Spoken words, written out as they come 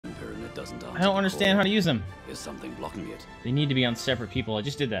doesn't answer. I don't understand how to use them. Is something blocking it? They need to be on separate people. I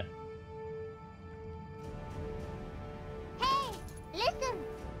just did that. Hey, listen.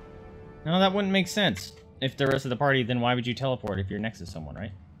 No, that wouldn't make sense. If the rest of the party, then why would you teleport if you're next to someone,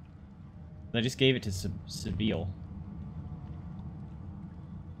 right? I just gave it to Seville.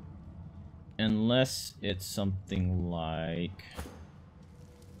 Unless it's something like...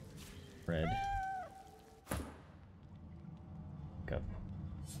 red. Cup.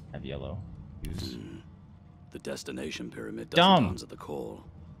 Have yellow. Use. The destination pyramid doesn't Dumb. answer the call.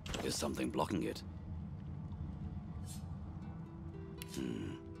 Is something blocking it?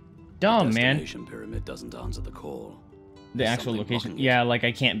 Dumb, The man. destination pyramid doesn't answer the call. The Is actual something location. blocking it? Yeah, like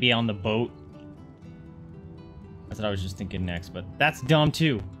I can't be on the boat. That's what I was just thinking next, but that's dumb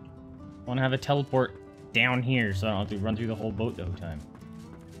too. I want to have a teleport down here so I don't have to run through the whole boat the whole time.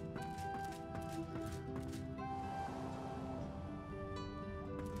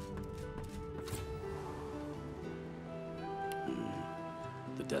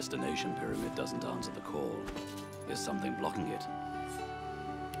 The destination pyramid doesn't answer the call. Is something blocking it?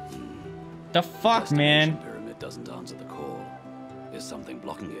 The fuck, man? Destination pyramid doesn't answer the call. Is something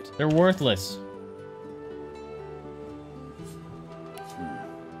blocking it? They're worthless.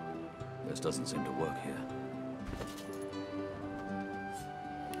 This doesn't seem to work here.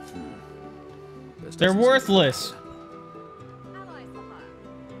 This They're doesn't seem to worthless. work.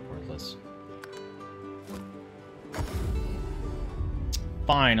 Worthless.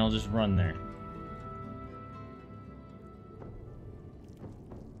 Fine, I'll just run there.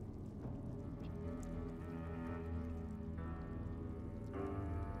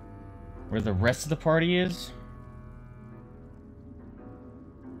 Where the rest of the party is?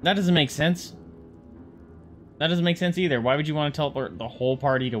 That doesn't make sense. That doesn't make sense either. Why would you want to teleport the whole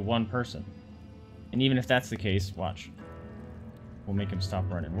party to one person? And even if that's the case, watch. We'll make him stop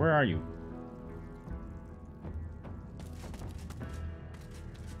running. Where are you?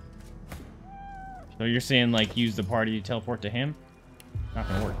 So you're saying, like, use the party to teleport to him? Not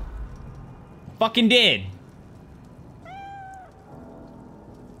gonna work. Fucking did!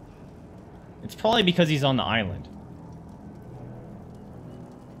 It's probably because he's on the island.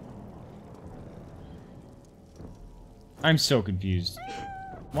 I'm so confused.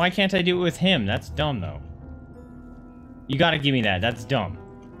 Why can't I do it with him? That's dumb, though. You gotta give me that. That's dumb.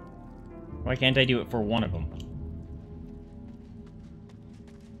 Why can't I do it for one of them?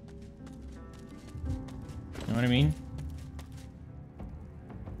 You know what I mean?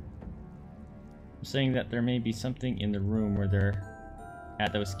 I'm saying that there may be something in the room where they're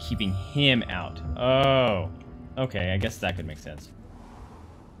at that was keeping him out. Oh. Okay, I guess that could make sense.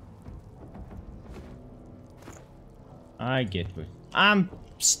 I get what... I'm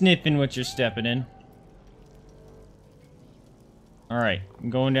sniffing what you're stepping in. Alright, I'm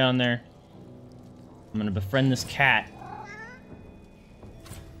going down there. I'm gonna befriend this cat.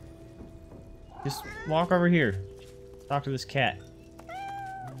 Just walk over here. Talk to this cat.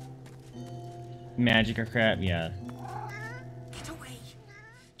 Magic or crap? Yeah. Get away.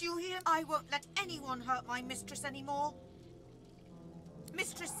 Do you hear? I won't let anyone hurt my mistress anymore.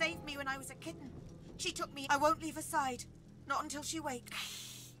 Mistress saved me when I was a kitten. She took me. I won't leave her side. Not until she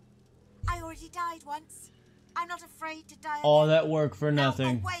wakes. I already died once. I'm not afraid to die again. All that work for Now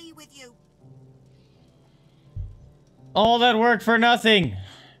nothing. away with you. All that work for nothing.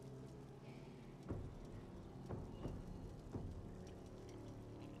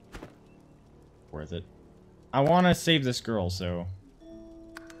 Worth it. I want to save this girl, so...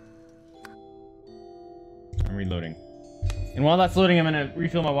 I'm reloading. And while that's loading, I'm going to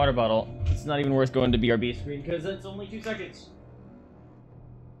refill my water bottle. It's not even worth going to BRB screen, because it's only 2 seconds.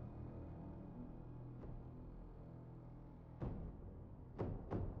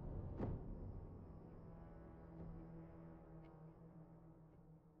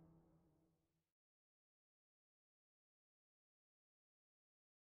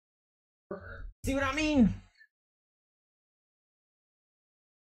 See what I mean?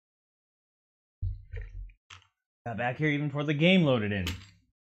 Got back here even before the game loaded in.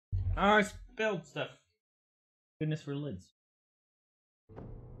 Oh, I spilled stuff. Goodness for lids.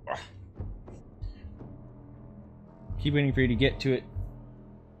 Ugh. Keep waiting for you to get to it.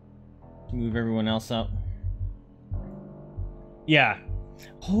 To move everyone else up. Yeah.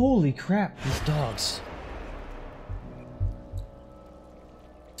 Holy crap, these dogs.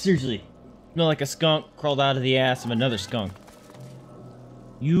 Seriously. Smell like a skunk crawled out of the ass of another skunk.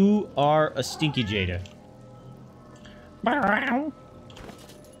 You are a stinky Jada. I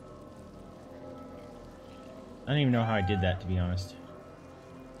don't even know how I did that, to be honest.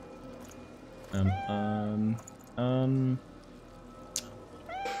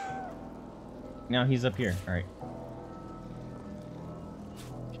 now he's up here. Alright.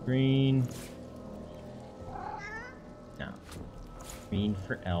 Green. No. Green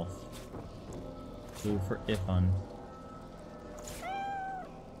for Elf. Blue for Ifan.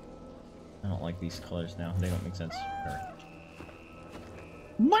 I don't like these colors now. They don't make sense. Alright.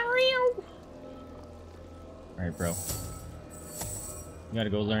 Mario! Alright, bro. You gotta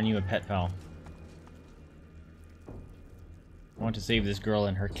go learn you a pet pal. I want to save this girl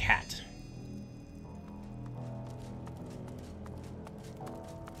and her cat.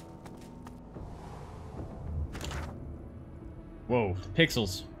 Whoa,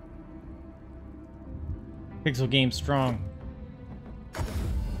 pixels. Pixel game strong.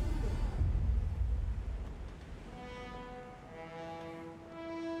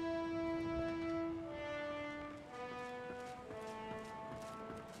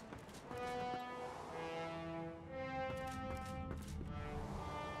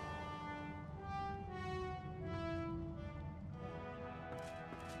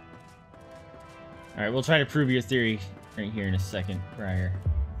 Alright, we'll try to prove your theory right here in a second, Briar.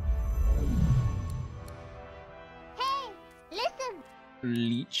 Hey, listen.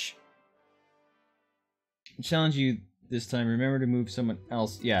 Leech. Challenge you this time. Remember to move someone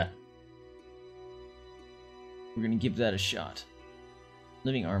else. Yeah. We're gonna give that a shot.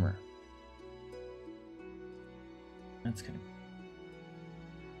 Living armor. That's kind of...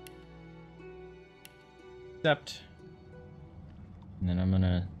 Accept. And then I'm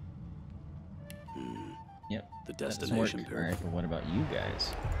gonna... Yep. The destination pyramid. Alright, but what about you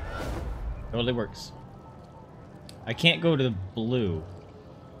guys? Totally works. I can't go to the blue.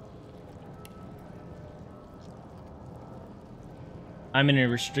 I'm in a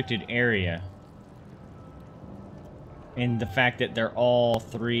restricted area. And the fact that they're all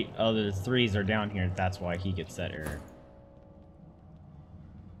three other threes are down here, that's why he gets that error.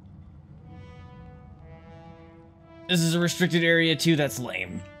 This is a restricted area too, that's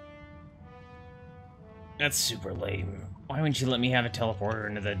lame. That's super lame. Why wouldn't you let me have a teleporter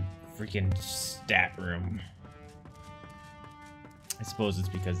into the freaking stat room? I suppose it's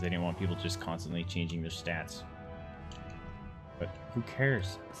because they didn't want people just constantly changing their stats. But who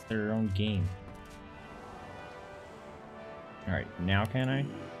cares? It's their own game. Alright, now can I?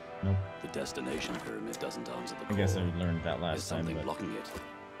 Nope. The destination pyramid doesn't answer the call. I guess I learned that last There's time, something but blocking it.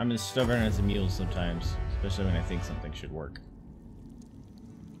 I'm as stubborn as a mule sometimes, especially when I think something should work.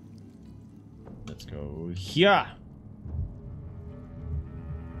 Let's go here.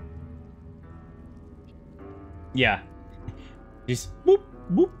 Yeah. Just boop,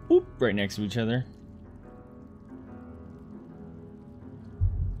 boop, boop, right next to each other.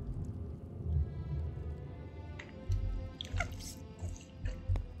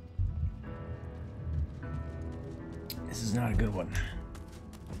 This is not a good one.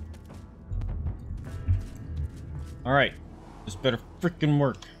 Alright. This better freaking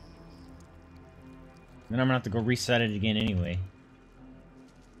work. Then I'm gonna have to go reset it again anyway.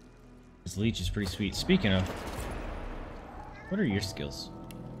 This leech is pretty sweet. Speaking of, what are your skills?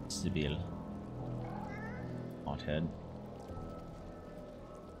 Sibyl. Hothead.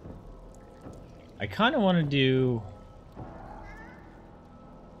 I kind of want to do...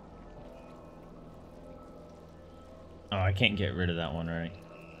 Oh, I can't get rid of that one, right?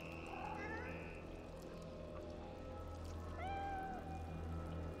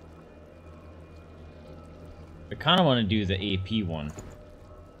 I kind of want to do the AP one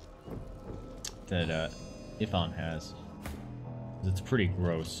that Ifan has. It's pretty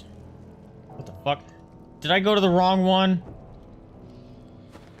gross. What the fuck? Did I go to the wrong one?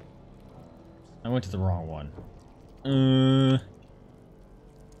 I went to the wrong one.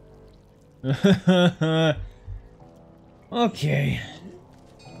 Okay.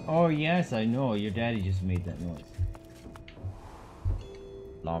 Oh yes, I know. Your daddy just made that noise.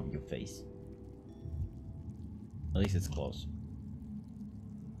 Love your face. At least it's close.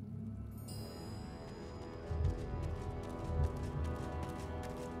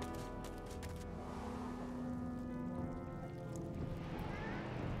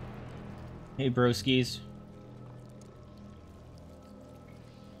 Hey, broskies.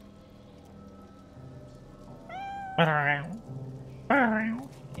 Can't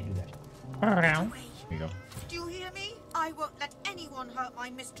do that. There you go. Do you hear me? I won't let anyone hurt my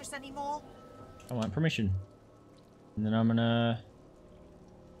mistress anymore. I want permission. And then I'm gonna...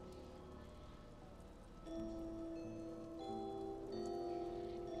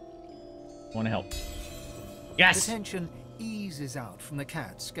 Want to help. Yes! The tension eases out from the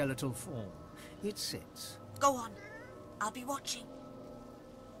cat's skeletal form. It sits. Go on. I'll be watching.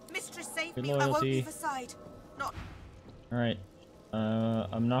 Mistress, save Good me. I won't loyalty. leave aside. Not... Alright.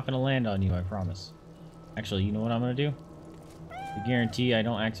 I'm not gonna land on you, I promise. Actually, you know what I'm gonna do? To guarantee I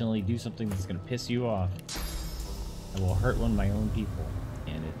don't accidentally do something that's gonna piss you off, I will hurt one of my own people,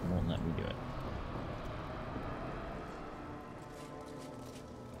 and it won't let me do it.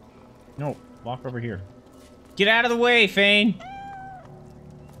 No, walk over here. Get out of the way, Fane!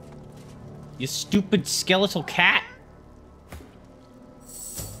 You stupid skeletal cat!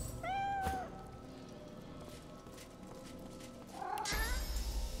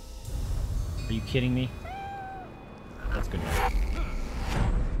 Are you kidding me? That's good enough.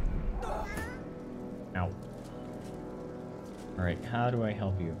 Ow. Alright, how do I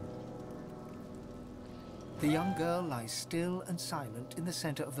help you? The young girl lies still and silent in the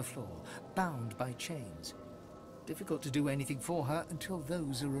center of the floor, bound by chains. Difficult to do anything for her until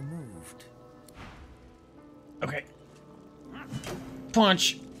those are removed. Okay.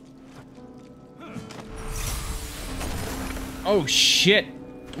 Punch! Oh shit!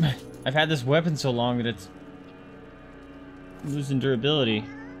 I've had this weapon so long that it's losing durability.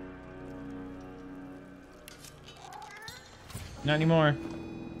 Not anymore.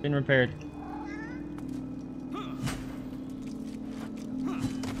 Been repaired.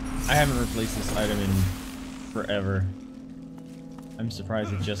 I haven't replaced this item in forever. I'm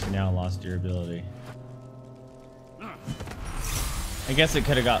surprised it just now lost durability. I guess it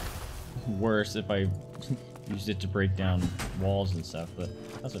could have got worse if I used it to break down walls and stuff, but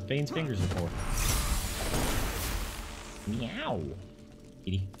that's what Fane's fingers are for. Meow.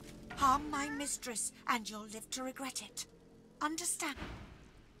 Kitty. Harm my mistress, and you'll live to regret it. Understand?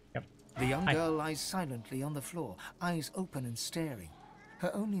 Yep. The young girl lies silently on the floor, eyes open and staring.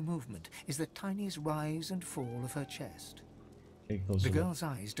 Her only movement is the tiniest rise and fall of her chest. Take a closer The look. girl's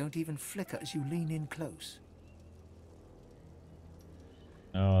eyes don't even flicker as you lean in close.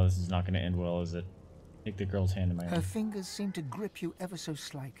 Oh, this is not going to end well, is it? Take the girl's hand in my Her hand. fingers seem to grip you ever so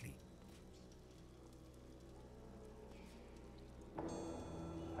slightly.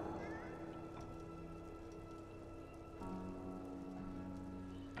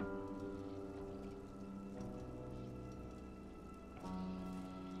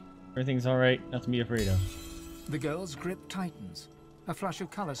 Everything's alright, nothing to be afraid of. The girl's grip tightens. A flush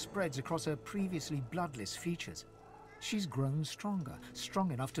of color spreads across her previously bloodless features. She's grown stronger,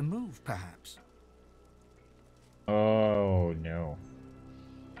 strong enough to move, perhaps. Oh, no.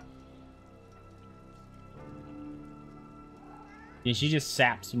 Yeah, she just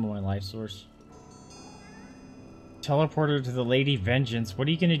sapped some of my life source. Teleporter to the Lady Vengeance. What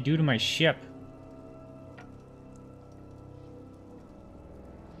are you gonna do to my ship?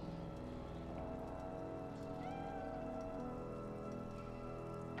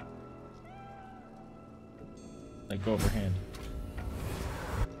 Like, go overhand.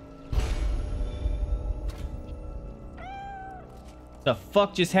 The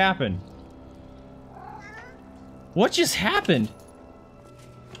fuck just happened? What just happened?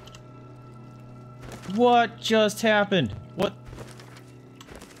 What just happened? What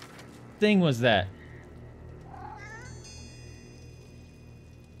thing was that?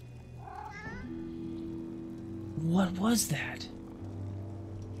 What was that?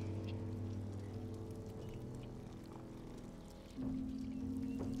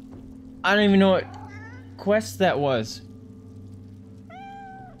 I don't even know what quest that was.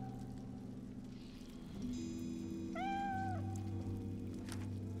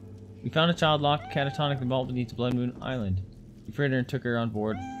 We found a child locked catatonic and vault beneath Blood Moon Island. We freed her and took her on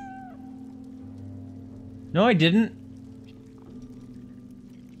board. No, I didn't.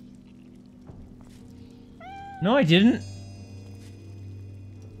 No, I didn't.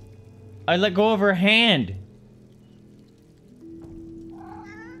 I let go of her hand.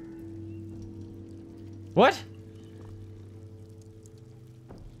 What?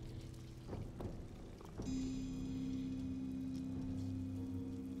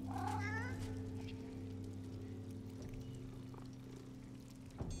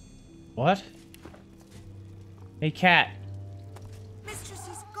 What? Hey, cat. Mistress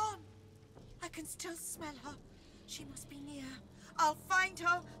is gone. I can still smell her. She must be near. I'll find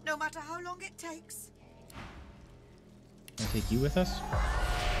her, no matter how long it takes. Can I take you with us?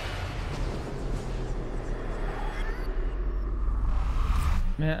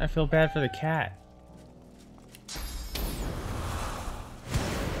 Man, I feel bad for the cat.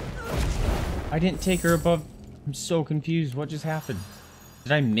 I didn't take her above. I'm so confused. What just happened?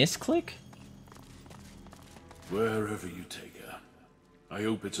 Did I misclick? Wherever you take her, I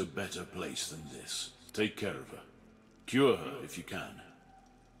hope it's a better place than this. Take care of her. Cure her if you can.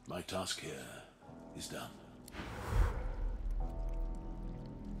 My task here is done.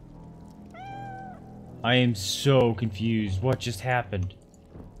 I am so confused. What just happened?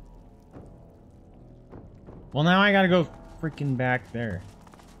 Well, now I gotta go freaking back there.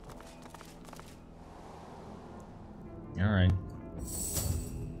 Alright.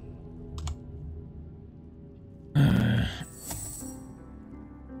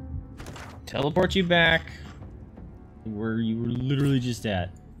 Teleport you back where you were literally just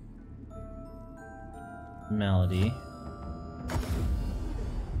at. Melody.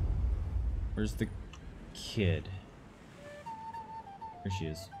 Where's the kid? There she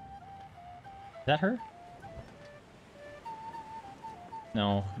is. Is that her?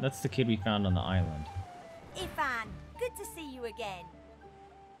 No, that's the kid we found on the island. Ivan, good to see you again.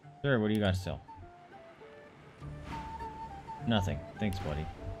 Sir, what do you got to sell? Nothing. Thanks, buddy.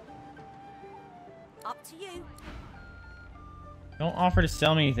 Up to you. Don't offer to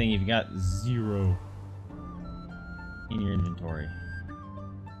sell me anything if you got 0 in your inventory.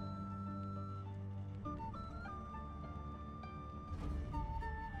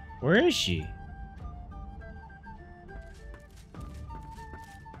 Where is she?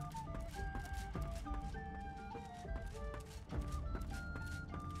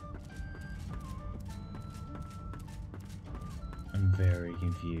 I'm very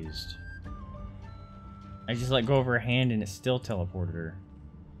confused. I just let go of her hand and it still teleported her.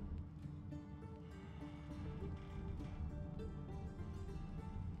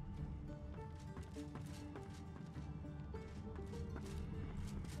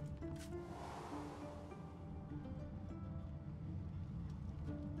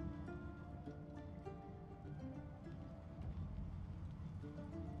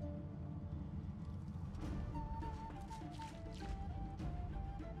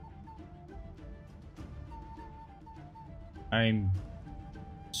 I'm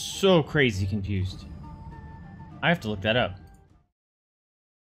so crazy confused. I have to look that up.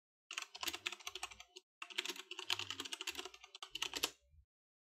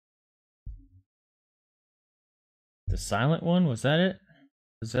 The silent one? Was that it?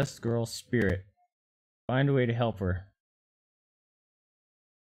 Possessed girl spirit. Find a way to help her.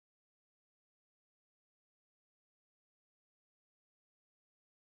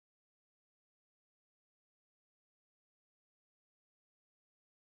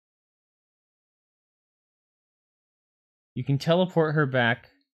 You can teleport her back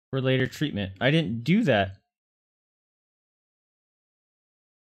for later treatment. I didn't do that.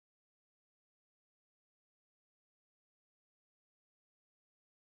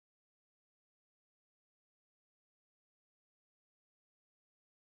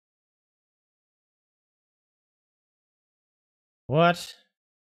 What?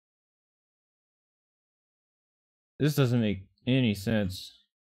 This doesn't make any sense.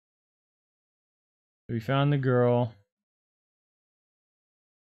 We found the girl.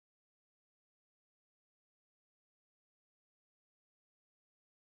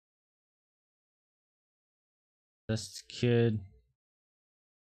 This kid.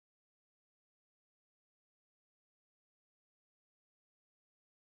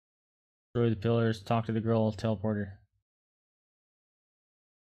 Destroy the pillars, talk to the girl, teleport her.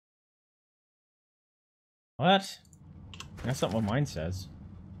 What? That's not what mine says.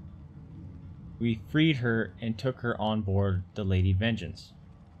 We freed her and took her on board the Lady Vengeance.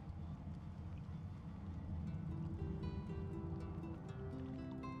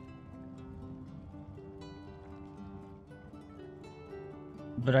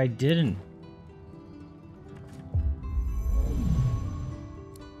 But I didn't.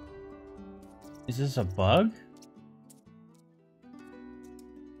 Is this a bug?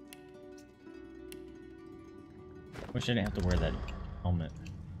 Wish I didn't have to wear that helmet.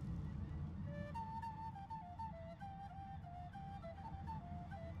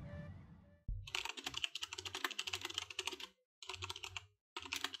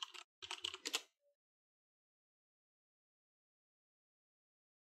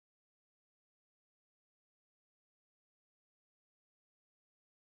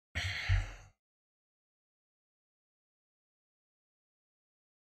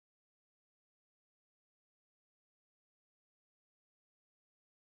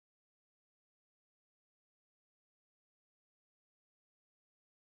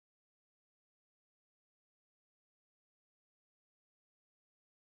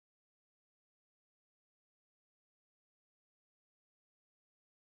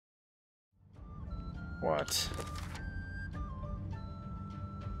 What?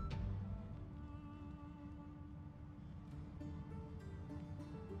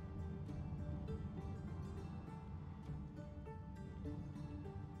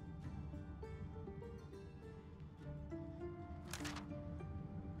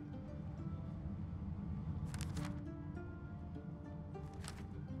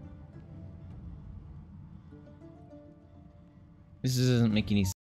 This doesn't make any sense.